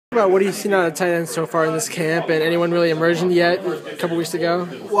About what have you seen out of tight ends so far in this camp, and anyone really emerging yet a couple weeks ago?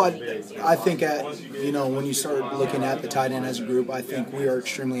 Well, I think when you start looking at the tight end as a group, I think we are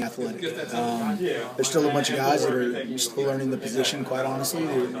extremely athletic. There's still a bunch of guys that are still learning the position, quite honestly.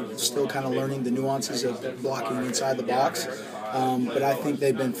 They're still kind of learning the nuances of blocking inside the box. But I think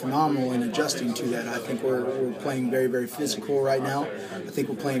they've been phenomenal in adjusting to that. I think we're playing very, very physical right now. I think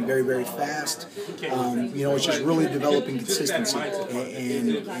we're playing very, very fast. It's just really developing consistency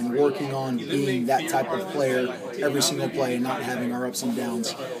and working on being that type of player every single play and not having our ups and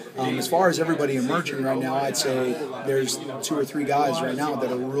downs. As far as everybody emerging right now, I'd say there's 2 or 3 guys right now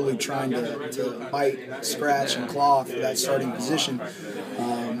that are really trying to bite, scratch, and claw for that starting position.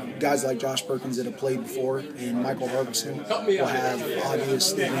 Guys like Josh Perkins that have played before and Michael Hargison will have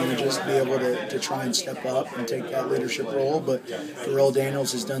obvious advantages to be able to try and step up and take that leadership role. But Darrell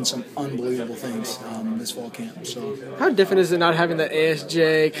Daniels has done some unbelievable things this fall camp. So, how different is it not having the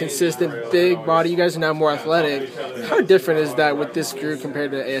ASJ, consistent, big body? You guys are now more athletic. How different is that with this group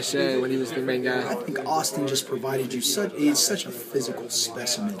compared to ASJ when he was the main guy? I think Austin just provided you he's such a physical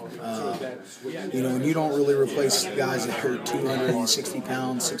specimen. And you don't really replace guys that are 260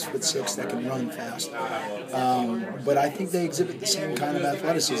 pounds, 6'6", that can run fast. But I think they exhibit the same kind of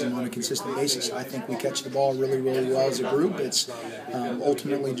athleticism on a consistent basis. I think we catch the ball really, really well as a group. It's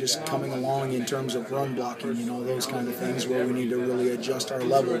ultimately just coming along in terms of run blocking, those kind of things where we need to really adjust our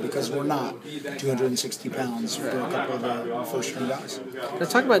level because we're not 260 pounds for a couple of the first-string guys.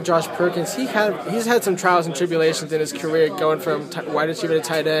 Let's talk about Josh Perkins. He's had some trials and tribulations in his career, going from wide receiver to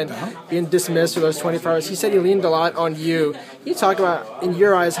tight end, being dismissed for those 24 hours. He said he leaned a lot on you. Can you talk about, in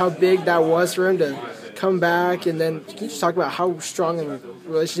your eyes, how big that was for him to come back, and then can you just talk about how strong a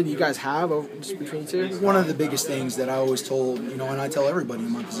relationship you guys have just between you two? One of the biggest things that I always told, and I tell everybody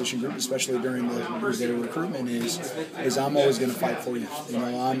in my position group, especially during their recruitment, is I'm always going to fight for you.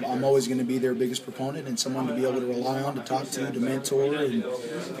 I'm always going to be their biggest proponent and someone to be able to rely on, to talk to mentor,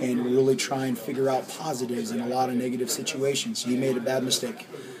 and really try and figure out positives in a lot of negative situations. He made a bad mistake.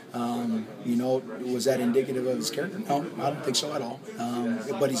 Was that indicative of his character? No, I don't think so at all.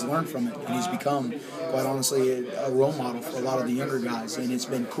 But he's learned from it, and he's become, quite honestly, a role model for a lot of the younger guys. And it's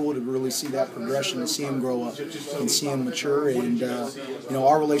been cool to really see that progression, to see him grow up, and see him mature. And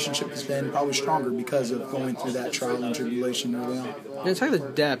our relationship has been probably stronger because of going through that trial and tribulation early on. Yeah, talk about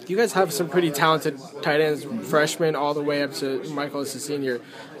the depth. You guys have some pretty talented tight ends, freshmen all the way up to Michael as a senior.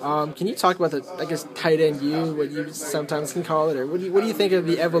 Can you talk about the, tight end what you sometimes can call it, or what do you think of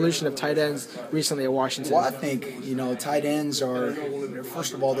the evolution of tight ends recently at Washington? Well, I think, tight ends are,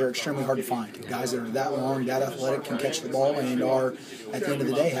 first of all, they're extremely hard to find. Guys that are that long, that athletic, can catch the ball, and are, at the end of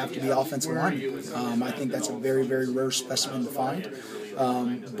the day, have to be offensive linemen. I think that's a very, very rare specimen to find.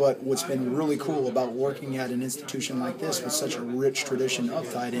 But what's been really cool about working at an institution like this with such a rich tradition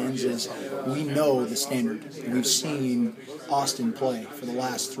of tight ends is we know the standard. We've seen Austin play for the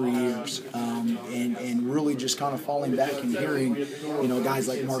last 3 years, and really just kind of falling back and hearing, guys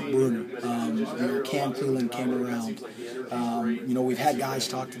like Mark Bruner, Cam Cleveland came around. We've had guys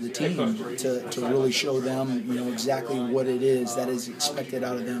talk to the team to really show them, exactly what it is that is expected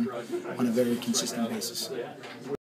out of them on a very consistent basis.